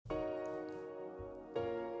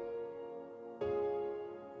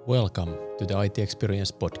Welcome to the IT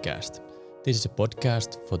Experience Podcast. This is a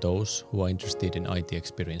podcast for those who are interested in IT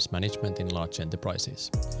experience management in large enterprises.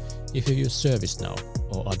 If you use ServiceNow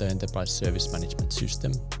or other enterprise service management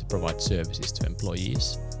system to provide services to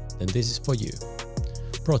employees, then this is for you.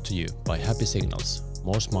 Brought to you by Happy Signals.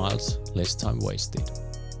 More smiles, less time wasted.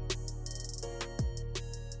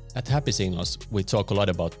 At Happy Signals, we talk a lot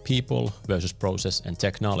about people versus process and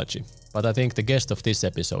technology. But I think the guest of this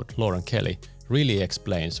episode, Lauren Kelly, really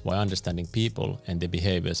explains why understanding people and their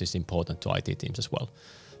behaviors is important to IT teams as well.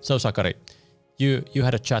 So Sakari, you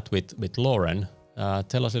had a chat with Lauren.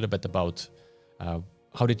 Tell us a little bit about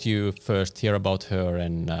how did you first hear about her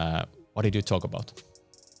and what did you talk about?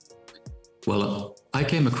 Well, I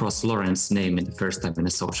came across Lauren's name in the first time in a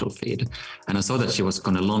social feed, and I saw that she was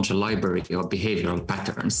going to launch a library of behavioral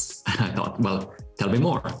patterns. And I thought, well, tell me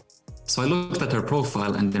more. So I looked at her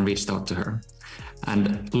profile and then reached out to her.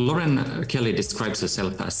 And Lauren Kelly describes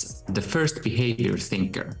herself as the first behavior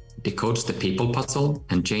thinker, decodes the people puzzle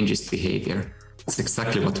and changes behavior. That's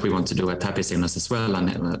exactly what we want to do at Happy Signals as well,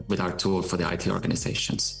 and with our tool for the IT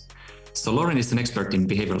organizations. So Lauren is an expert in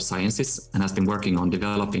behavioral sciences and has been working on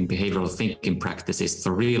developing behavioral thinking practices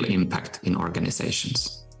for real impact in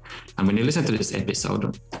organizations. And when you listen to this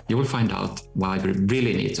episode, you will find out why we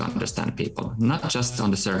really need to understand people, not just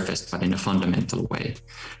on the surface, but in a fundamental way.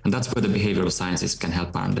 And that's where the behavioral sciences can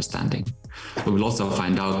help our understanding. We will also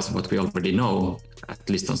find out what we already know, at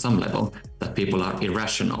least on some level, that people are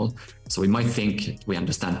irrational. So we might think we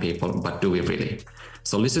understand people, but do we really?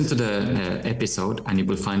 So listen to the episode and you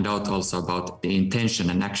will find out also about the intention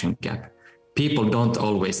and action gap. People don't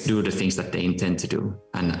always do the things that they intend to do.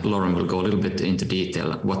 And Lauren will go a little bit into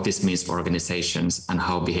detail what this means for organizations and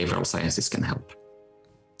how behavioral sciences can help.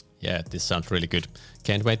 Yeah, this sounds really good.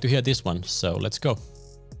 Can't wait to hear this one. So let's go.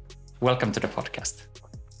 Welcome to the podcast.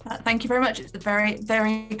 Thank you very much. It's very,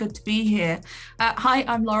 very good to be here. Hi,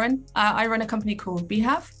 I'm Lauren. I run a company called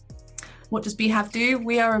behav. What does behav do?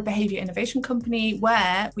 We are a behavior innovation company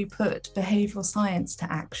where we put behavioral science to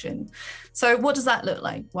action. So what does that look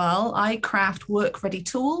like? Well, I craft work-ready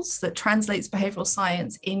tools that translates behavioral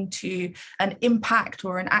science into an impact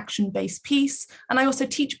or an action-based piece. And I also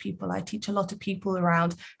teach people. I teach a lot of people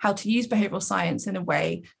around how to use behavioral science in a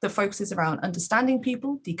way that focuses around understanding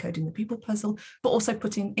people, decoding the people puzzle, but also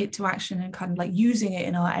putting it to action and kind of like using it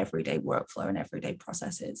in our everyday workflow and everyday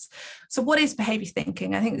processes. So what is behavior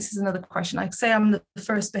thinking? I think this is another question. I say I'm the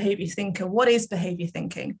first behavior thinker. What is behavior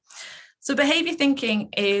thinking? So behavior thinking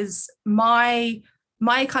is my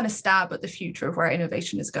kind of stab at the future of where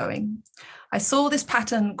innovation is going. I saw this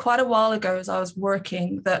pattern quite a while ago as I was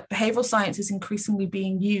working that behavioral science is increasingly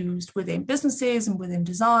being used within businesses and within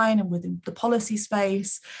design and within the policy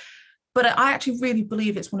space. But I actually really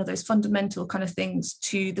believe it's one of those fundamental kind of things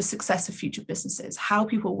to the success of future businesses, how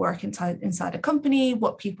people work inside a company,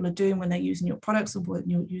 what people are doing when they're using your products or when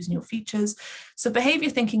you're using your features. So behavior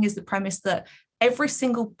thinking is the premise that every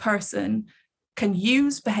single person can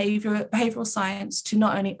use behavioral science to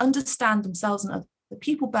not only understand themselves and other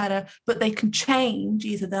people better, but they can change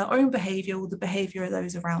either their own behavior or the behavior of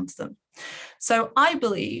those around them. So I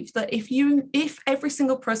believe that if every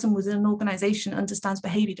single person within an organization understands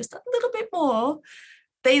behavior just a little bit more,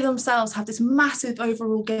 they themselves have this massive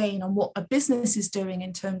overall gain on what a business is doing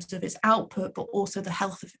in terms of its output, but also the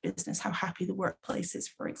health of the business, how happy the workplace is,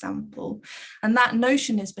 for example. And that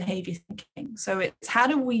notion is behavior thinking. So it's how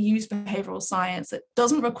do we use behavioral science that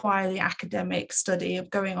doesn't require the academic study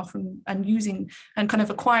of going off and using and kind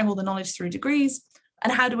of acquiring all the knowledge through degrees,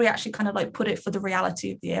 and how do we actually kind of like put it for the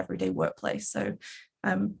reality of the everyday workplace? So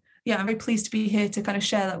I'm very pleased to be here to kind of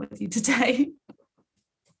share that with you today.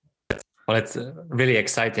 Well, it's really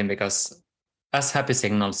exciting because as Happy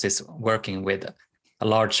Signals is working with a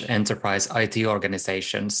large enterprise IT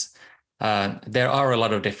organizations, there are a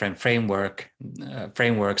lot of different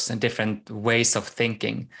frameworks and different ways of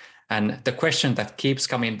thinking. And the question that keeps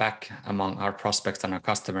coming back among our prospects and our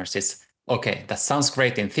customers is, okay, that sounds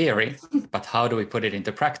great in theory, but how do we put it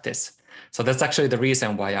into practice? So that's actually the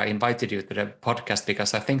reason why I invited you to the podcast,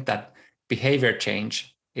 because I think that behavior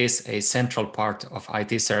change is a central part of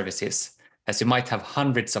IT services, as you might have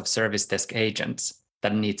hundreds of service desk agents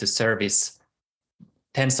that need to service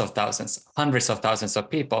tens of thousands, hundreds of thousands of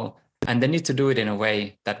people, and they need to do it in a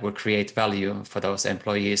way that will create value for those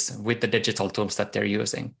employees with the digital tools that they're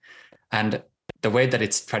using. And the way that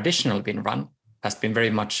it's traditionally been run has been very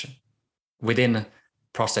much within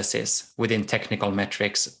processes, within technical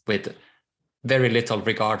metrics, with very little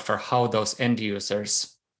regard for how those end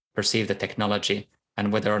users perceive the technology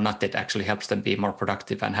and whether or not it actually helps them be more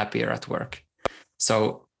productive and happier at work.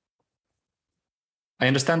 So I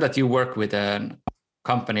understand that you work with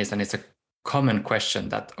companies, and it's a common question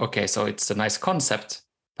that, okay, so it's a nice concept,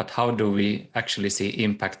 but how do we actually see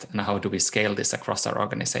impact, and how do we scale this across our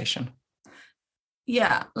organization?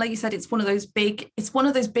 Yeah, like you said, it's one of those big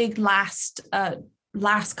last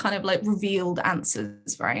kind of like revealed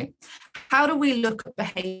answers, right? How do we look at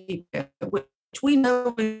behavior, which we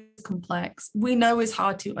know is complex, we know is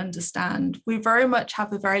hard to understand? We very much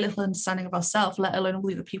have a very little understanding of ourselves, let alone all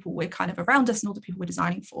the people we're kind of around us and all the people we're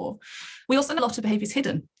designing for. We also know a lot of behavior is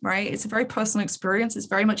hidden, right? It's a very personal experience. It's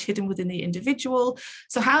very much hidden within the individual.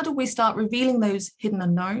 So how do we start revealing those hidden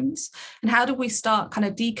unknowns? And how do we start kind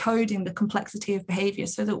of decoding the complexity of behavior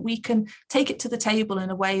so that we can take it to the table in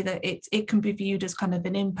a way that it can be viewed as kind of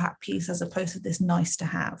an impact piece as opposed to this nice to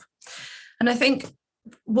have? And I think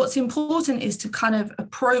what's important is to kind of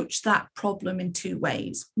approach that problem in two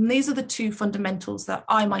ways. And these are the two fundamentals that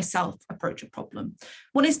I myself approach a problem.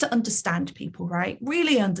 One is to understand people, right?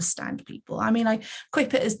 Really understand people. I mean, I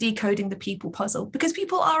equip it as decoding the people puzzle, because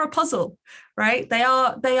people are a puzzle, right? They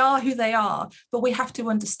are who they are, but we have to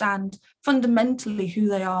understand fundamentally who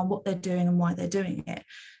they are and what they're doing and why they're doing it.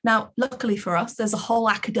 Now, luckily for us, there's a whole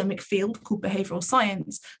academic field called behavioural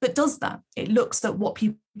science that does that. It looks at what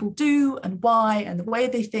people do and why and the way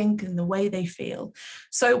they think and the way they feel.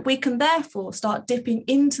 So we can therefore start dipping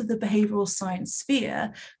into the behavioural science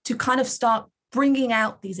sphere to kind of start bringing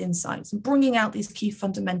out these insights and bringing out these key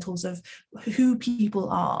fundamentals of who people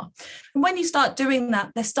are. And when you start doing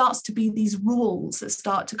that, there starts to be these rules that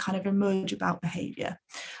start to kind of emerge about behaviour.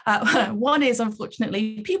 One is,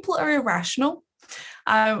 unfortunately, people are irrational.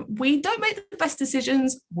 We don't make the best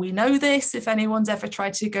decisions. We know this. If anyone's ever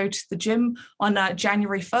tried to go to the gym on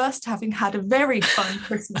January 1st, having had a very fun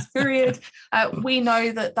Christmas period, we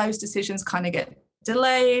know that those decisions kind of get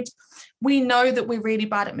delayed. We know that we're really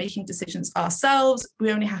bad at making decisions ourselves.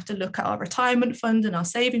 We only have to look at our retirement fund and our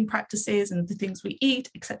saving practices and the things we eat,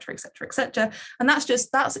 et cetera, et cetera, et cetera. And that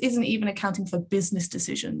isn't even accounting for business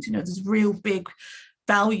decisions. You know, there's real big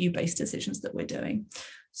value-based decisions that we're doing.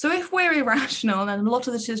 So if we're irrational, and a lot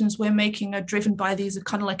of the decisions we're making are driven by these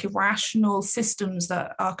kind of like irrational systems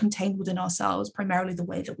that are contained within ourselves, primarily the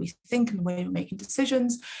way that we think and the way we're making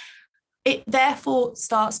decisions, it therefore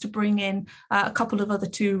starts to bring in a couple of other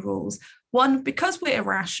two rules. One, because we're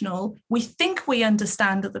irrational, we think we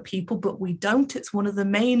understand other people, but we don't. It's one of the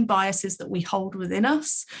main biases that we hold within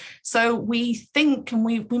us. So we think and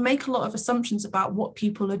we make a lot of assumptions about what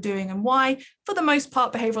people are doing and why. For the most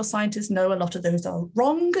part, behavioral scientists know a lot of those are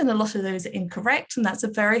wrong and a lot of those are incorrect. And that's a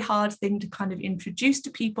very hard thing to kind of introduce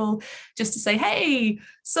to people, just to say, hey,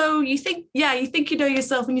 so you think you know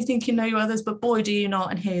yourself and you think you know others, but boy, do you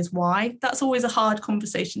not, and here's why. That's always a hard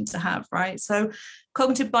conversation to have, right? So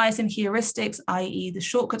cognitive bias and heuristics, i.e. the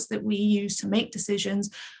shortcuts that we use to make decisions,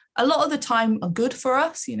 a lot of the time are good for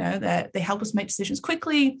us. You know, they help us make decisions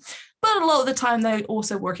quickly, but a lot of the time they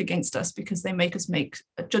also work against us because they make us make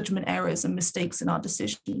judgment errors and mistakes in our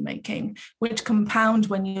decision making, which compound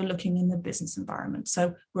when you're looking in the business environment.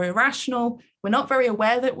 So we're irrational. We're not very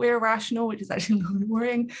aware that we're irrational, which is actually a little bit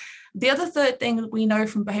worrying. The other third thing that we know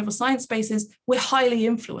from behavioral science space is we're highly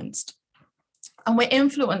influenced. And we're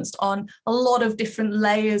influenced on a lot of different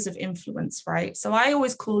layers of influence, right? So I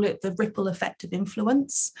always call it the ripple effect of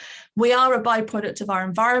influence. We are a byproduct of our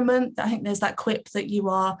environment. I think there's that quip that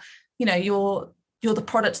you're the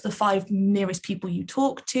product of the 5 nearest people you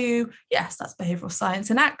talk to. Yes, that's behavioral science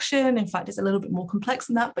in action. In fact, it's a little bit more complex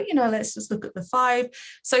than that, but let's just look at the 5.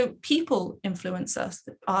 So people influence us,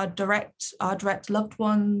 our direct loved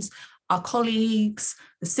ones, our colleagues,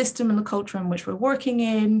 the system and the culture in which we're working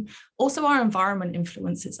in. Also, our environment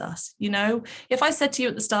influences us. If I said to you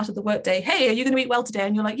at the start of the workday, hey, are you going to eat well today?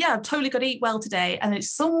 And you're like, yeah, I'm totally going to eat well today. And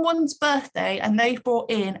it's someone's birthday and they've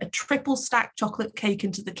brought in a triple stacked chocolate cake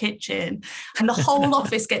into the kitchen and the whole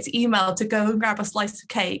office gets emailed to go and grab a slice of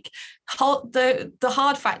cake. The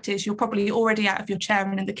hard fact is you're probably already out of your chair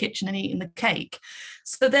and in the kitchen and eating the cake.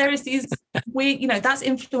 So there is that's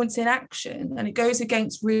influence in action, and it goes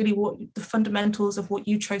against really what the fundamentals of what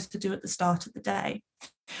you chose to do at the start of the day.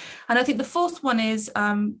 And I think the fourth one is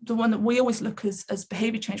the one that we always look as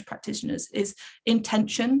behavior change practitioners is the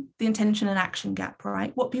intention and action gap,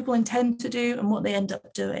 right? What people intend to do and what they end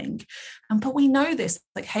up doing. But we know this,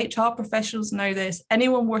 like HR professionals know this,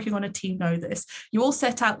 anyone working on a team know this. You all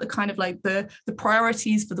set out the kind of like the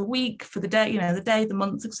priorities for the week, for the day, the day, the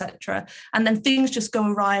month, etc. And then things just go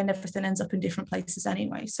awry and everything ends up in different places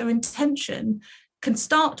anyway. So intention can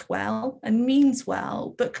start well and means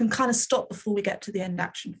well, but can kind of stop before we get to the end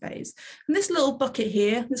action phase. And this little bucket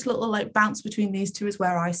here, this little like bounce between these two is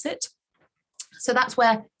where I sit. So that's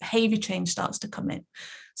where behavior change starts to come in.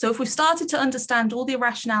 So if we've started to understand all the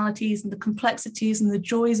irrationalities and the complexities and the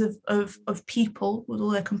joys of people with all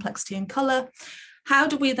their complexity and color, how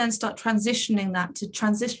do we then start transitioning that to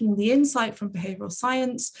transitioning the insight from behavioral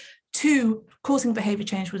science to causing behavior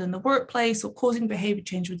change within the workplace, or causing behavior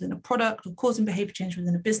change within a product, or causing behavior change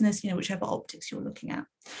within a business, whichever optics you're looking at.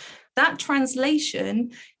 That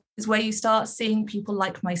translation is where you start seeing people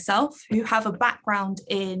like myself who have a background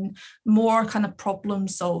in more kind of problem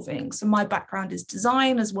solving. So my background is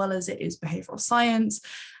design as well as it is behavioral science.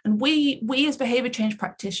 And we as behavior change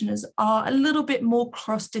practitioners are a little bit more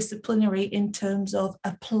cross-disciplinary in terms of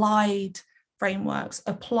applied frameworks,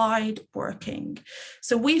 applied working.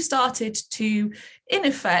 So we've started to, in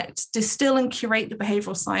effect, distill and curate the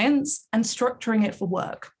behavioral science and structuring it for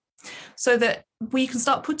work, so that we can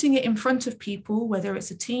start putting it in front of people, whether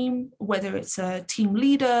it's a team, whether it's a team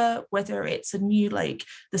leader, whether it's a new, like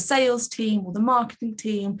the sales team or the marketing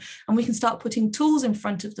team, and we can start putting tools in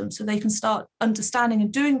front of them so they can start understanding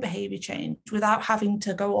and doing behavior change without having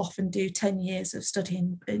to go off and do 10 years of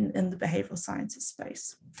studying in the behavioral sciences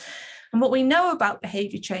space. And what we know about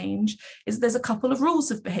behavior change is there's a couple of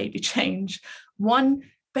rules of behavior change. One,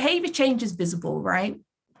 behavior change is visible, right?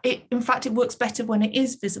 In fact, it works better when it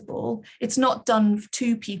is visible. It's not done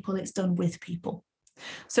to people, it's done with people.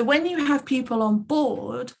 So when you have people on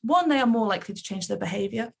board, one, they are more likely to change their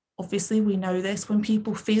behavior. Obviously, we know this. When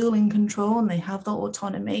people feel in control and they have that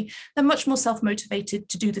autonomy, they're much more self-motivated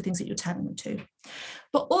to do the things that you're telling them to.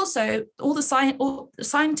 But also, all the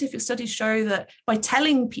scientific studies show that by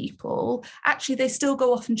telling people, actually, they still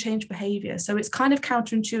go off and change behavior. So it's kind of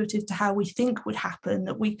counterintuitive to how we think would happen,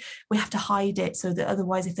 that we have to hide it so that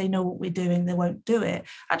otherwise, if they know what we're doing, they won't do it.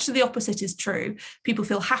 Actually, the opposite is true. People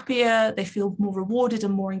feel happier, they feel more rewarded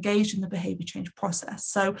and more engaged in the behavior change process.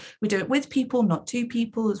 So we do it with people, not to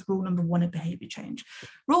people, is rule number one of behavior change.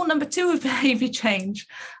 Rule number two of behavior change.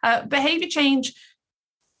 Behavior change,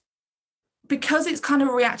 because it's kind of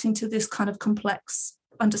reacting to this kind of complex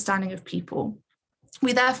understanding of people,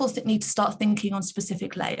 we therefore need to start thinking on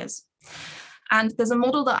specific layers. And there's a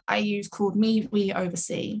model that I use called Me, We,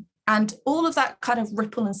 Oversee. And all of that kind of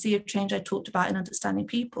ripple and sea of change I talked about in understanding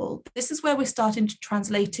people, this is where we're starting to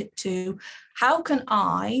translate it to how can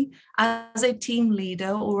I, as a team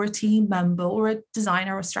leader or a team member or a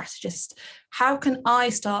designer or a strategist, how can I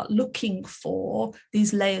start looking for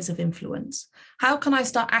these layers of influence? How can I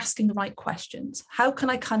start asking the right questions? How can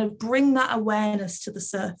I kind of bring that awareness to the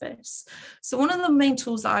surface? So one of the main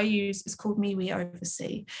tools that I use is called Me, We,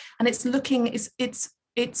 Oversee. And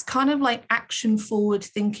it's kind of like action forward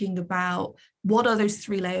thinking about what are those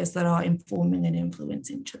three layers that are informing and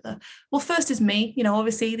influencing each other. Well, first is me.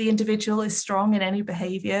 Obviously the individual is strong in any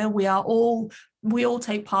behavior. We all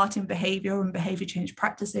take part in behavior and behavior change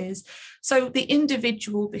practices. So the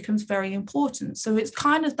individual becomes very important. So it's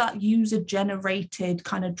kind of that user generated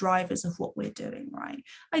kind of drivers of what we're doing, right?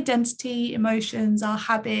 Identity, emotions, our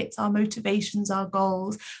habits, our motivations, our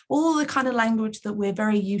goals, all the kind of language that we're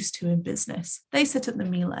very used to in business. They sit at the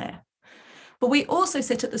me layer. But we also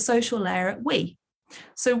sit at the social layer at we.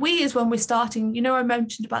 So we is when we're starting, I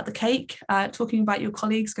mentioned about the cake, talking about your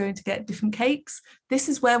colleagues going to get different cakes. This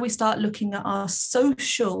is where we start looking at our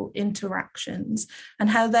social interactions and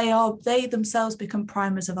how they themselves become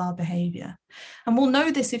primers of our behavior. And we'll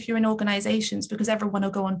know this if you're in organizations, because everyone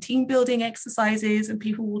will go on team building exercises and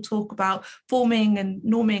people will talk about forming and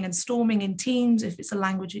norming and storming in teams, if it's a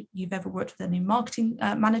language you've ever worked with any marketing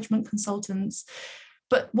management consultants.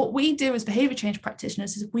 But what we do as behavior change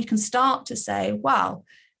practitioners is we can start to say, wow,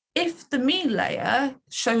 if the me layer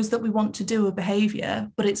shows that we want to do a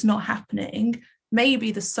behavior, but it's not happening,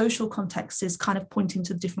 maybe the social context is kind of pointing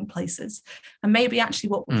to different places. And maybe actually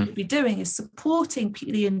what we should be doing is supporting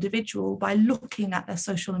the individual by looking at their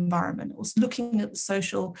social environment or looking at the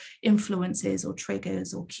social influences or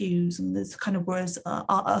triggers or cues. And there's kind of words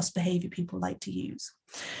us behavior people like to use.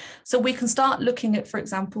 So we can start looking at, for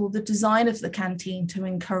example, the design of the canteen to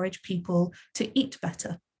encourage people to eat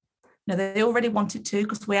better. They already wanted to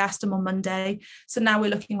because we asked them on Monday. So now we're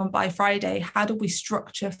looking on by Friday, how do we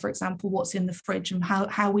structure, for example, what's in the fridge and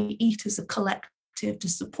how we eat as a collective to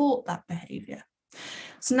support that behavior.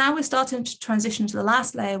 So now we're starting to transition to the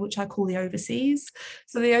last layer, which I call the overseas.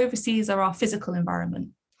 So the overseas are our physical environment.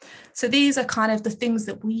 So these are kind of the things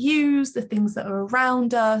that we use, the things that are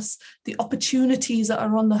around us, the opportunities that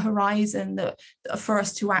are on the horizon that are for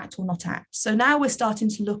us to act or not act. So now we're starting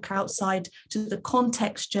to look outside to the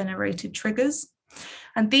context generated triggers.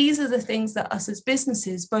 And these are the things that us as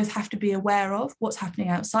businesses both have to be aware of, what's happening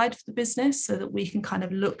outside of the business, so that we can kind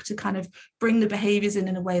of look to kind of bring the behaviors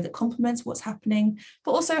in a way that complements what's happening,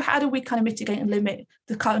 but also how do we kind of mitigate and limit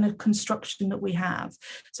the kind of construction that we have.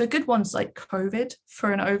 So good ones like COVID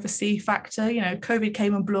for an overseas factor, COVID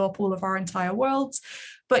came and blew up all of our entire worlds.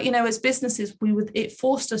 But, as businesses, it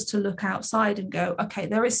forced us to look outside and go, okay,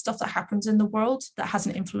 there is stuff that happens in the world that has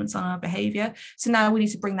an influence on our behavior. So now we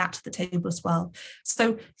need to bring that to the table as well.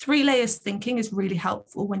 So 3 layers thinking is really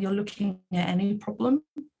helpful when you're looking at any problem,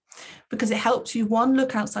 because it helps you, one,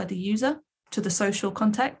 look outside the user to the social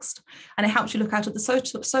context, and it helps you look out at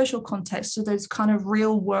the social context to those kind of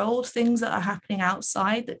real world things that are happening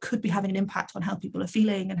outside that could be having an impact on how people are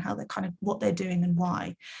feeling and how they're kind of what they're doing and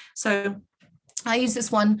why. So I use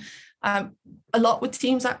this one a lot with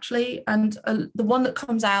teams, actually, and the one that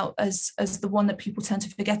comes out as the one that people tend to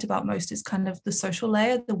forget about most is kind of the social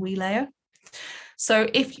layer, the we layer. So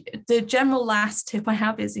if the general last tip I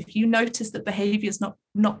have is, if you notice that behavior is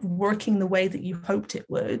not working the way that you hoped it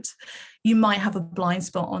would, you might have a blind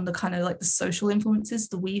spot on the kind of like the social influences,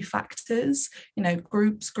 the we factors,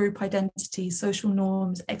 groups, group identity, social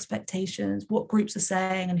norms, expectations, what groups are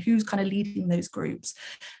saying and who's kind of leading those groups.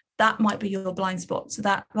 That might be your blind spot. So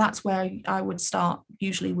that's where I would start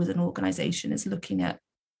usually with an organization, is looking at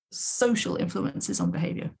social influences on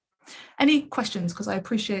behavior. Any questions? Because I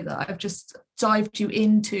appreciate that I've just dived you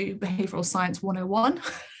into behavioral science 101.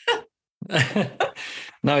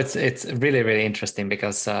 No, it's really, really interesting,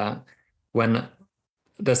 because when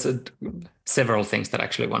there's several things that I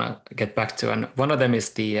actually want to get back to. And one of them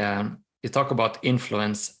is you talk about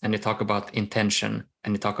influence, and you talk about intention,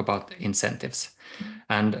 and you talk about incentives,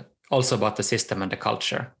 and also about the system and the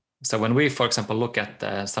culture. So when we, for example, look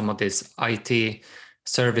at some of these IT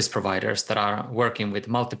service providers that are working with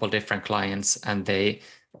multiple different clients, and they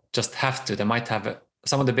might have,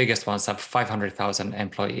 some of the biggest ones have 500,000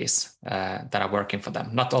 employees that are working for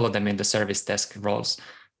them. Not all of them in the service desk roles,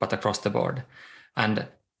 but across the board. And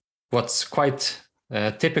what's quite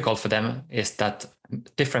typical for them is that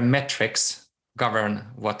different metrics govern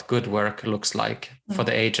what good work looks like for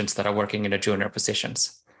the agents that are working in the junior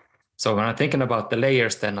positions. So when I'm thinking about the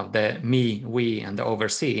layers then of the me, we, and the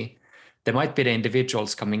oversee, there might be the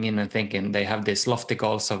individuals coming in and thinking they have these lofty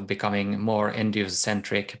goals of becoming more end-user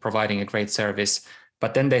centric, providing a great service.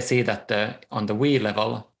 But then they see that on the we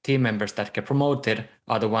level, team members that get promoted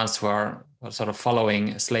are the ones who are sort of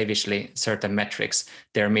following slavishly certain metrics.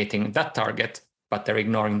 They're meeting that target, but they're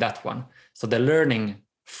ignoring that one. So they're learning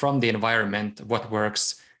from the environment what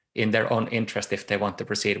works in their own interest if they want to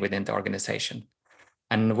proceed within the organization.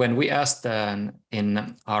 And when we asked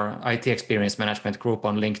in our IT experience management group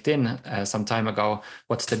on LinkedIn some time ago,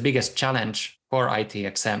 what's the biggest challenge for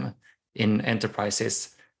ITXM in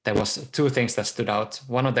enterprises, there was 2 things that stood out.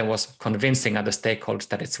 One of them was convincing other stakeholders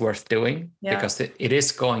that it's worth doing, because it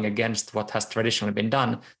is going against what has traditionally been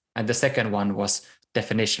done. And the second one was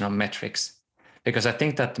definition of metrics. Because I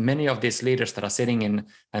think that many of these leaders that are sitting in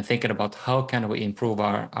and thinking about how can we improve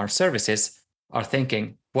our services are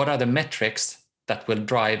thinking, what are the metrics that will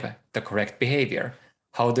drive the correct behavior?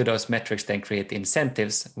 How do those metrics then create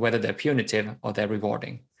incentives, whether they're punitive or they're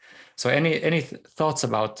rewarding? So any thoughts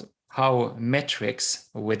about how metrics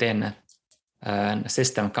within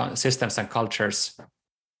systems and cultures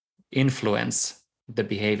influence the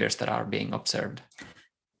behaviors that are being observed?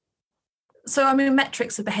 So, I mean,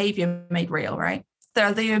 metrics are behavior made real, right?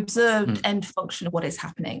 They're the observed end function of what is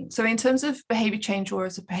happening. So in terms of behavior change, or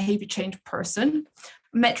as a behavior change person,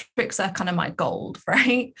 metrics are kind of my gold,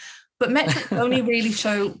 right? But metrics only really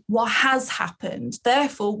show what has happened.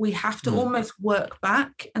 Therefore, we have to almost work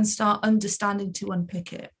back and start understanding to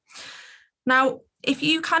unpick it. Now, if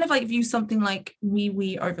you kind of like view something like me,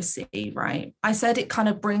 we, oversee, right? I said it kind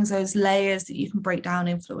of brings those layers that you can break down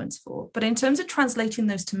influence for. But in terms of translating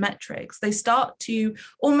those to metrics, they start to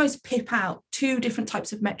almost pip out 2 different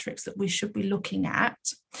types of metrics that we should be looking at.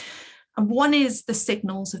 And one is the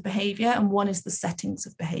signals of behavior, and one is the settings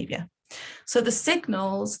of behavior. So the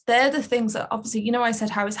signals, they're the things that obviously, I said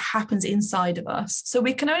how it happens inside of us. So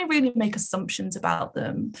we can only really make assumptions about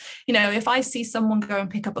them. If I see someone go and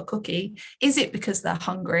pick up a cookie, is it because they're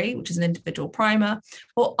hungry, which is an individual primer,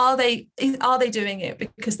 or are they doing it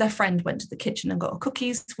because their friend went to the kitchen and got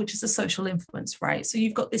cookies, which is a social influence, right? So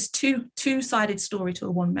you've got this two-sided story to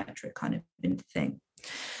a one metric kind of thing.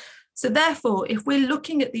 So therefore, if we're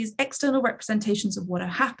looking at these external representations of what are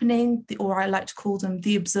happening, or I like to call them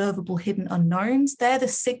the observable hidden unknowns, they're the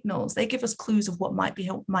signals. They give us clues of what might be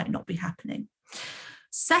or might not be happening.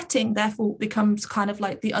 Setting, therefore, becomes kind of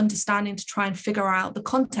like the understanding to try and figure out the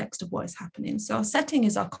context of what is happening. So our setting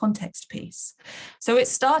is our context piece. So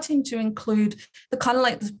it's starting to include the kind of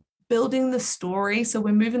like the building the story. So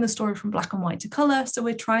we're moving the story from black and white to color. So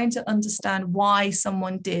we're trying to understand why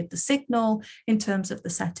someone did the signal in terms of the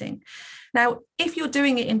setting. Now, if you're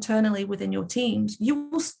doing it internally within your teams, you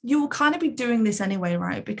will kind of be doing this anyway,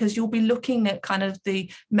 right? Because you'll be looking at kind of the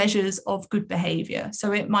measures of good behavior.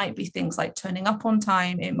 So it might be things like turning up on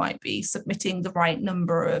time. It might be submitting the right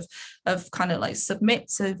number of kind of like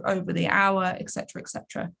submits over the hour, et cetera, et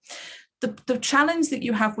cetera. The challenge that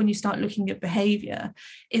you have when you start looking at behavior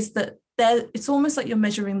is that it's almost like you're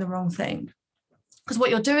measuring the wrong thing. Because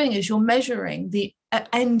what you're doing is you're measuring the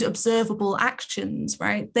end observable actions,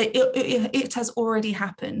 right? It has already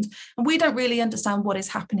happened. And we don't really understand what is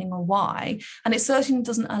happening or why. And it certainly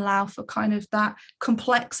doesn't allow for kind of that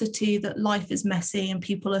complexity that life is messy and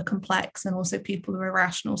people are complex and also people are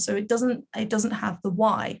irrational. So it doesn't have the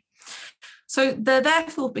why. So there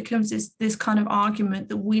therefore becomes this kind of argument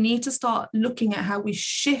that we need to start looking at how we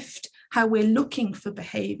shift how we're looking for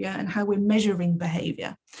behavior and how we're measuring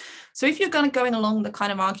behavior. So if you're going along the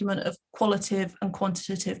kind of argument of qualitative and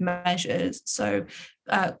quantitative measures, so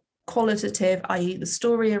qualitative, i.e. the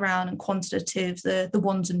story around, and quantitative, the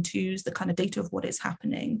ones and twos, the kind of data of what is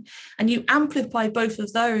happening. And you amplify both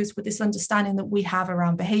of those with this understanding that we have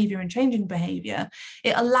around behavior and changing behavior.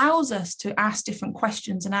 It allows us to ask different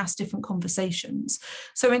questions and ask different conversations.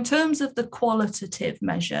 So in terms of the qualitative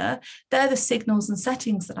measure, they're the signals and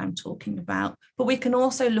settings that I'm talking about, but we can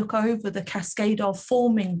also look over the cascade of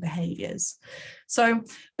forming behaviors. So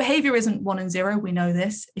behavior isn't 1 and 0. We know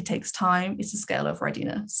this. It takes time. It's a scale of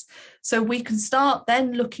readiness. So we can start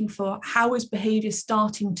then looking for how is behavior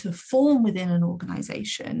starting to form within an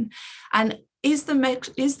organization, and is the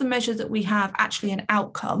measure that we have actually an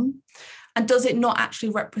outcome? And does it not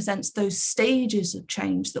actually represent those stages of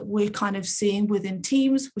change that we're kind of seeing within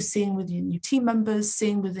teams, we're seeing within new team members,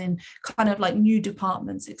 seeing within kind of like new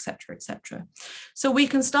departments, et cetera, et cetera. So we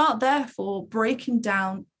can start therefore breaking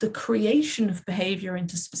down the creation of behavior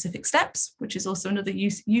into specific steps, which is also another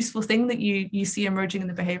useful thing that you see emerging in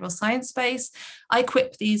the behavioral science space. I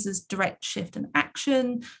equip these as direct, shift, and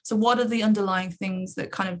action. So what are the underlying things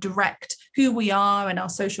that kind of direct who we are and our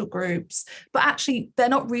social groups, but actually they're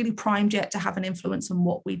not really primed yet to have an influence on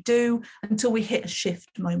what we do until we hit a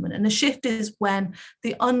shift moment. And a shift is when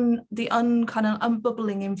the kind of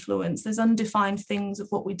unbubbling influence, there's undefined things of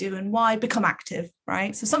what we do and why become active,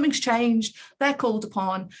 right? So something's changed, they're called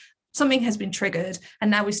upon, something has been triggered,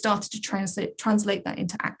 and now we started to translate that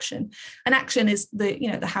into action. And action is the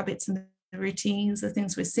habits and the routines, the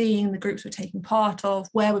things we're seeing, the groups we're taking part of,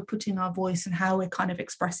 where we're putting our voice and how we're kind of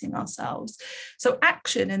expressing ourselves. So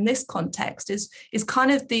action in this context is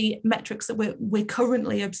kind of the metrics that we're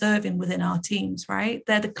currently observing within our teams, right?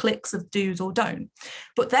 They're the clicks of do's or don't.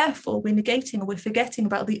 But therefore we're negating or we're forgetting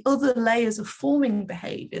about the other layers of forming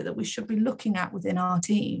behavior that we should be looking at within our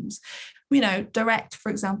teams. Direct, for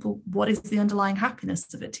example, what is the underlying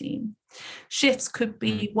happiness of a team? Shifts could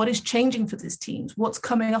be what is changing for this team, what's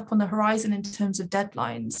coming up on the horizon in terms of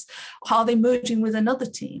deadlines. Are they merging with another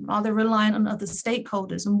team? Are they relying on other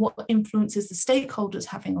stakeholders? And what influence is the stakeholders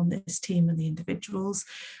having on this team and the individuals?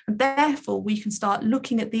 And therefore, we can start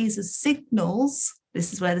looking at these as signals.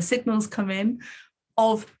 This is where the signals come in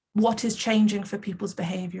of what is changing for people's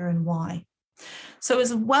behavior and why. So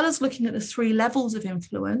as well as looking at the 3 levels of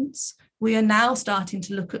influence, we are now starting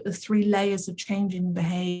to look at the 3 layers of changing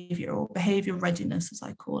behavior, or behavior readiness, as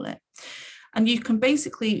I call it. And you can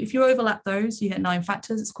basically, if you overlap those, you get 9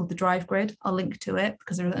 factors. It's called the drive grid. I'll link to it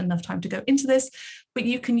because there isn't enough time to go into this. But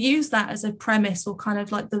you can use that as a premise, or kind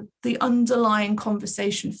of like the underlying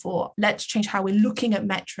conversation for let's change how we're looking at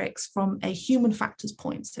metrics from a human factors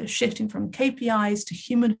point. So shifting from KPIs to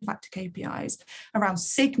human factor KPIs around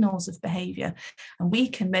signals of behavior. And we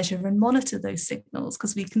can measure and monitor those signals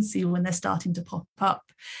because we can see when they're starting to pop up.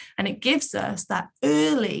 And it gives us that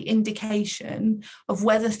early indication of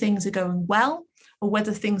whether things are going well or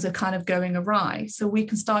whether things are kind of going awry. So we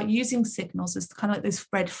can start using signals as kind of like those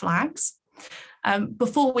red flags.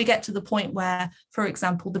 Before we get to the point where, for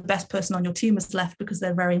example, the best person on your team has left because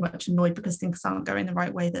they're very much annoyed because things aren't going the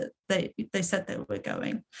right way that they said they were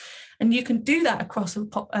going. And you can do that across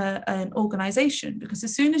an organization, because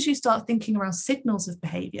as soon as you start thinking around signals of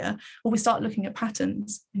behavior, or we start looking at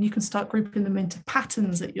patterns, and you can start grouping them into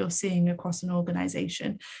patterns that you're seeing across an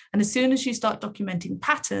organization. And as soon as you start documenting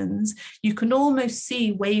patterns, you can almost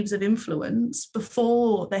see waves of influence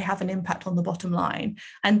before they have an impact on the bottom line.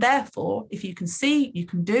 And therefore, if you can see, you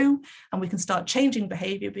can do, and we can start changing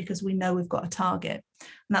behavior because we know we've got a target.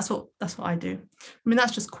 And that's what I do. I mean,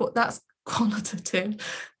 that's qualitative.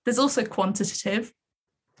 There's also quantitative.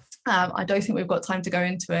 I don't think we've got time to go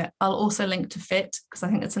into it. I'll also link to FIT because I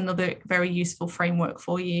think it's another very useful framework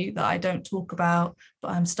for you that I don't talk about,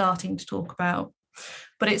 but I'm starting to talk about.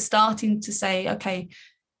 But it's starting to say, okay,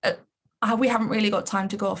 we haven't really got time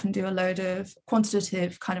to go off and do a load of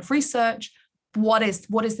quantitative kind of research. What is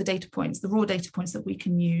the data points, the raw data points that we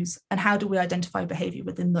can use, and how do we identify behavior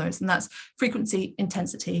within those? And that's frequency,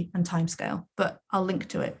 intensity, and timescale. But I'll link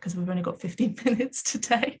to it because we've only got 15 minutes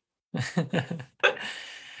today.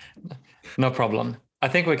 No problem. I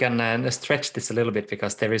think we can stretch this a little bit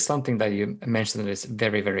because there is something that you mentioned that is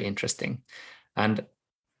very, very interesting. And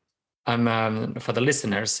for the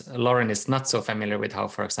listeners, Lauren is not so familiar with how,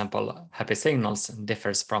 for example, happy signals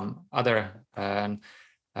differs from other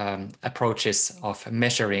approaches of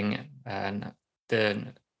measuring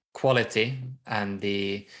the quality and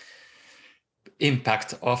the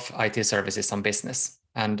impact of IT services on business.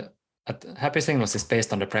 And happy signals is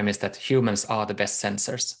based on the premise that humans are the best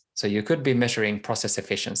sensors. So you could be measuring process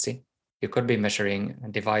efficiency, you could be measuring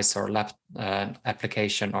device or lab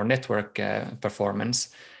application or network performance.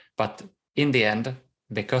 But in the end,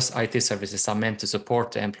 because IT services are meant to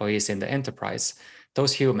support the employees in the enterprise,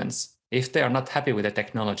 those humans, if they are not happy with the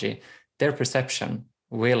technology, their perception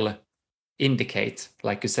will indicate,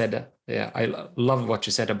 like you said, I love what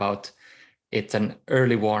you said about it's an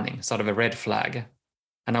early warning, sort of a red flag.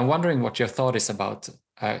 And I'm wondering what your thought is about,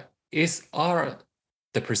 is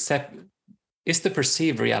the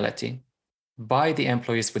perceived reality by the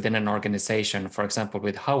employees within an organization, for example,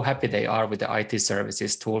 with how happy they are with the IT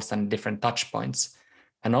services, tools, and different touch points,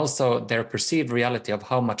 and also their perceived reality of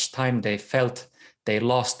how much time they felt they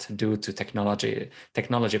lost due to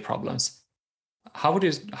technology problems. How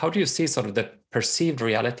do you see sort of the perceived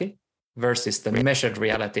reality versus the measured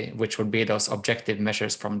reality, which would be those objective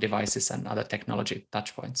measures from devices and other technology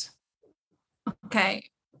touch points? Okay,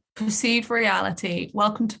 perceived reality,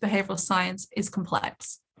 welcome to behavioral science, is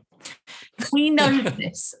complex. We know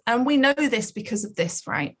this, and we know this because of this,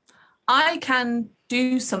 right? I can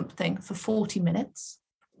do something for 40 minutes.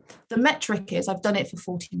 The metric is I've done it for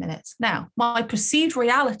 40 minutes. Now, my perceived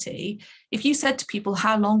reality, if you said to people,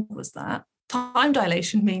 how long was that? Time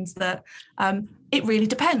dilation means that it really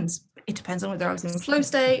depends. It depends on whether I was in flow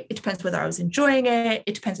state. It depends whether I was enjoying it.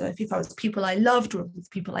 It depends if I was people I loved or with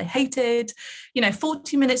people I hated.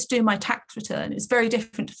 40 minutes doing my tax return is very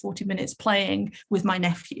different to 40 minutes playing with my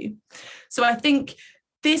nephew. So I think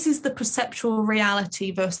this is the perceptual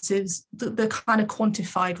reality versus the kind of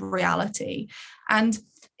quantified reality. And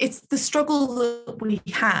it's the struggle that we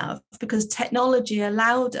have because technology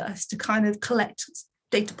allowed us to kind of collect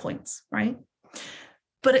data points, right?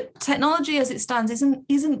 But technology as it stands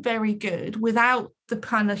isn't very good without the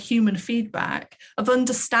kind of human feedback of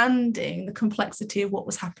understanding the complexity of what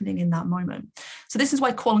was happening in that moment. So this is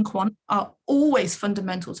why qual and quant are always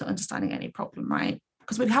fundamental to understanding any problem, right?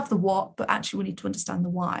 Because we have the what, but actually we need to understand the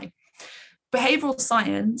why. Behavioral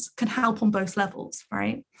science can help on both levels,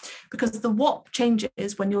 right? Because the what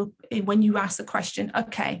changes when you ask the question,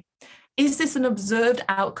 okay, is this an observed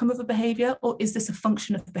outcome of a behavior, or is this a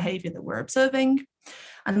function of the behavior that we're observing?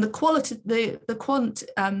 And the qualitative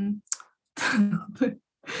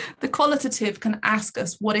can ask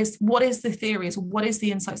us what is the theories, what is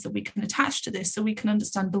the insights that we can attach to this so we can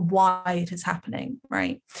understand the why it is happening,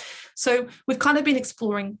 right? So we've kind of been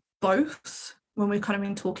exploring both when we've kind of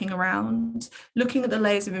been talking around, looking at the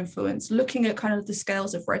layers of influence, looking at kind of the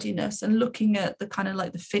scales of readiness, and looking at the kind of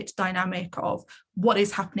like the fit dynamic of what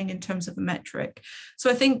is happening in terms of a metric. So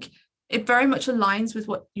I think it very much aligns with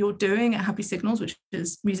what you're doing at Happy Signals, which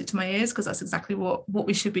is music to my ears, because that's exactly what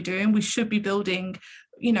we should be doing. We should be building,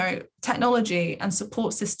 technology and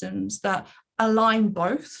support systems that align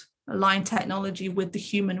technology with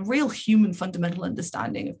the real human fundamental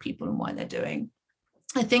understanding of people and why they're doing.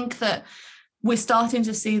 I think that we're starting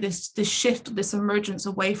to see this shift, this emergence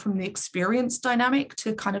away from the experience dynamic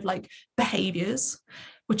to kind of like behaviors,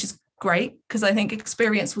 which is great, because I think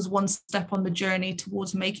experience was one step on the journey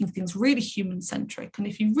towards making things really human-centric. And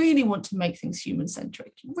if you really want to make things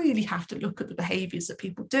human-centric, you really have to look at the behaviors that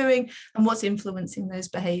people are doing and what's influencing those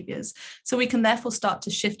behaviors. So we can therefore start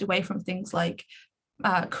to shift away from things like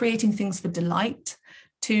creating things for delight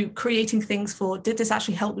to creating things for, did this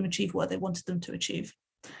actually help them achieve what they wanted them to achieve?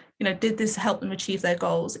 Did this help them achieve their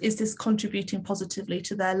goals? Is this contributing positively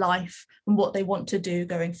to their life and what they want to do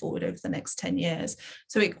going forward over the next 10 years?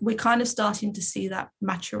 So we're kind of starting to see that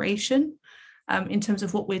maturation in terms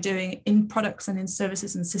of what we're doing in products and in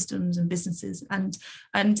services and systems and businesses. And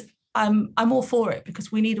I'm all for it,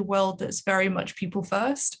 because we need a world that's very much people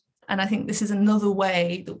first. And I think this is another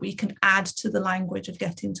way that we can add to the language of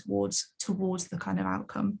getting towards the kind of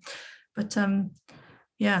outcome. But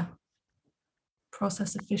yeah,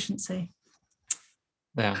 process efficiency.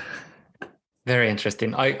 Yeah, very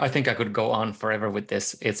interesting. I think I could go on forever with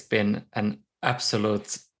this. It's been an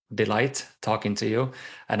absolute delight talking to you,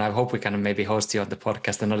 and I hope we can maybe host you on the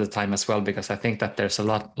podcast another time as well, because I think that there's a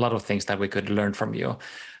lot of things that we could learn from you.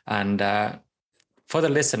 And for the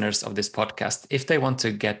listeners of this podcast, if they want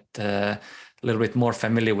to get a little bit more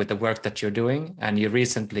familiar with the work that you're doing, and you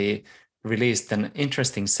recently released an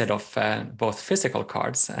interesting set of both physical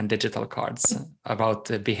cards and digital cards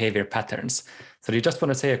about behavior patterns. So do you just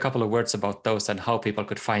want to say a couple of words about those and how people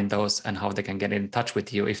could find those and how they can get in touch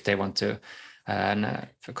with you if they want to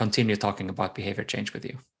continue talking about behavior change with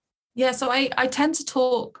you? Yeah, so I tend to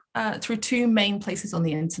talk through two main places on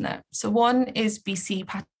the internet. So one is BC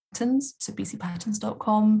Patterns, so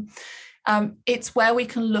bcpatterns.com. It's where we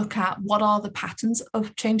can look at what are the patterns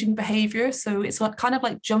of changing behavior. So it's kind of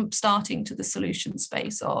like jump starting to the solution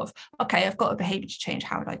space of, okay, I've got a behavior to change.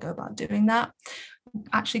 How would I go about doing that?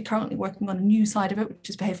 Actually currently working on a new side of it, which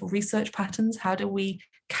is behavioral research patterns. How do we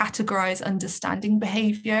categorize understanding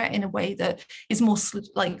behavior in a way that is more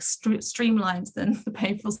streamlined than the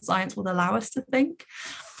behavioral science will allow us to think?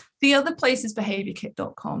 The other place is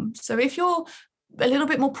behaviourkit.com. So if you're a little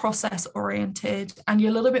bit more process oriented and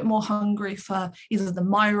you're a little bit more hungry for either the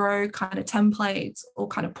Miro kind of templates or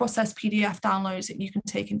kind of process PDF downloads that you can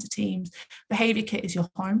take into Teams, Behavior Kit is your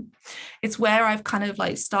home. It's where I've kind of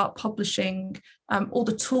like start publishing all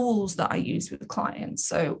the tools that I use with clients.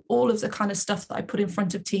 So all of the kind of stuff that I put in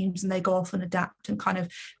front of teams and they go off and adapt and kind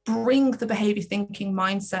of bring the behavior thinking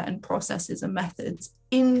mindset and processes and methods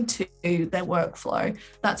into their workflow.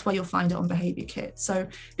 That's where you'll find it on Behavior Kit. So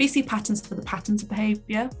BC Patterns for the patterns of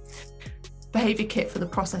behavior, Behavior Kit for the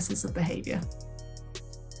processes of behavior.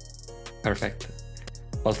 Perfect.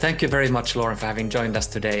 Well, thank you very much, Lauren, for having joined us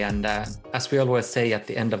today. And as we always say at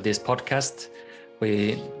the end of this podcast,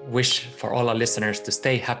 we wish for all our listeners to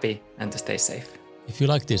stay happy and to stay safe. If you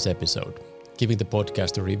like this episode, giving the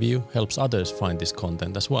podcast a review helps others find this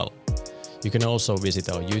content as well. You can also visit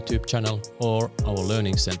our YouTube channel or our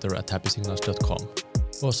learning center at happysignals.com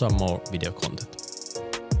for some more video content.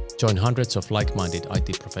 Join hundreds of like-minded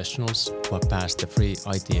IT professionals who have passed the free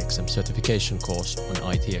ITXM certification course on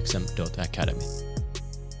itxm.academy.